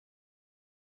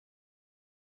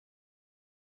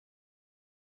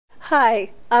Hi,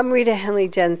 I'm Rita Henley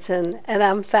Jensen, and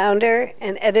I'm founder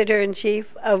and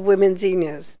editor-in-chief of Women's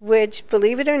eNews, which,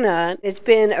 believe it or not, has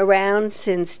been around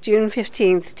since June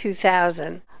 15th,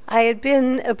 2000. I had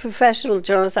been a professional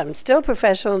journalist. I'm still a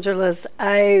professional journalist.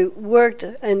 I worked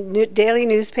in daily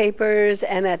newspapers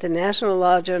and at the National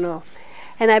Law Journal,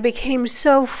 and I became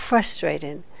so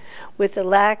frustrated with the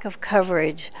lack of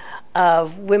coverage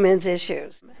of women's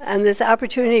issues. And this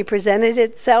opportunity presented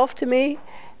itself to me,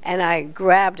 and I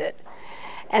grabbed it.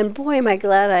 And boy, am I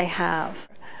glad I have.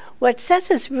 What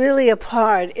sets us really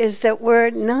apart is that we're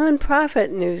a nonprofit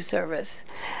news service,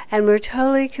 and we're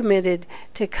totally committed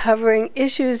to covering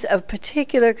issues of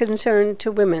particular concern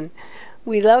to women.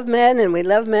 We love men, and we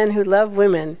love men who love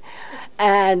women.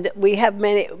 And we have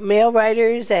many male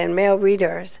writers and male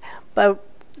readers, but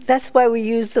that's why we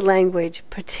use the language,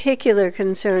 particular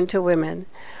concern to women.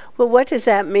 Well, what does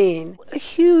that mean? A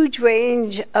huge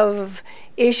range of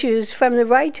issues, from the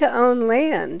right to own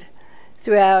land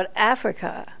throughout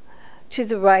Africa, to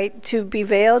the right to be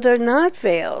veiled or not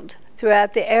veiled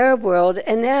throughout the Arab world,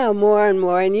 and now more and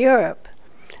more in Europe.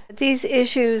 These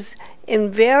issues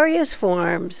in various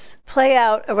forms play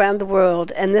out around the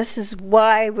world, and this is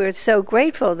why we're so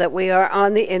grateful that we are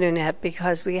on the internet,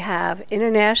 because we have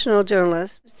international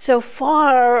journalists. So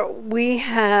far, we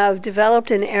have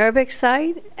developed an Arabic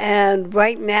site, and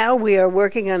right now we are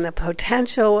working on the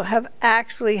potential of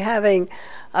actually having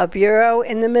a bureau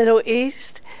in the Middle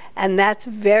East, and that's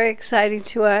very exciting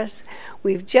to us.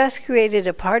 We've just created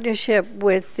a partnership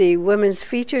with the Women's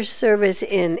Feature Service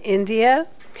in India,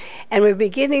 and we're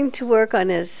beginning to work on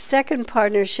a second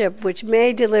partnership which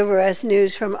may deliver us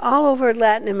news from all over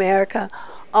Latin America,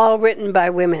 all written by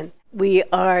women. We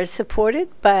are supported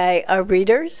by our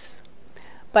readers,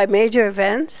 by major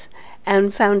events,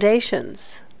 and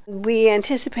foundations. We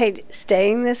anticipate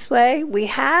staying this way. We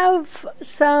have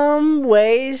some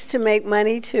ways to make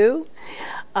money too.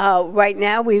 Right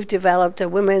now we've developed a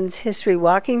women's history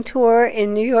walking tour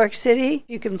in New York City.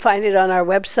 You can find it on our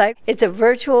website. It's a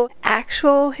virtual,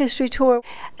 actual history tour,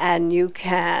 and you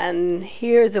can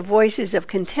hear the voices of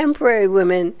contemporary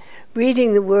women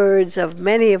reading the words of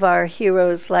many of our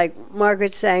heroes like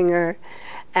Margaret Sanger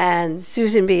and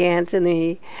Susan B.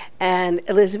 Anthony and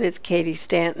Elizabeth Cady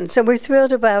Stanton. So we're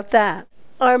thrilled about that.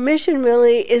 Our mission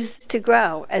really is to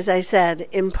grow, as I said,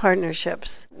 in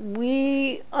partnerships.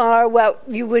 We are what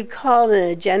you would call an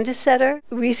agenda setter.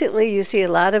 Recently, you see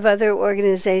a lot of other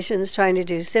organizations trying to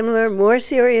do similar, more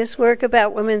serious work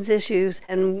about women's issues,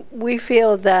 and we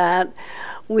feel that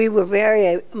we were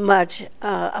very much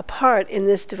a part in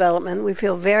this development. We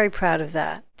feel very proud of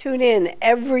that. Tune in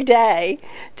every day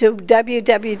to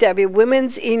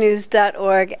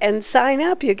www.womensenews.org and sign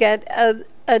up. You get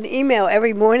an email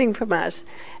every morning from us.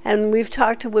 And we've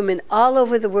talked to women all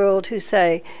over the world who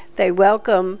say they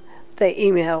welcome the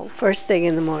email first thing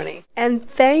in the morning. And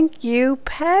thank you,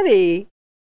 Pattie.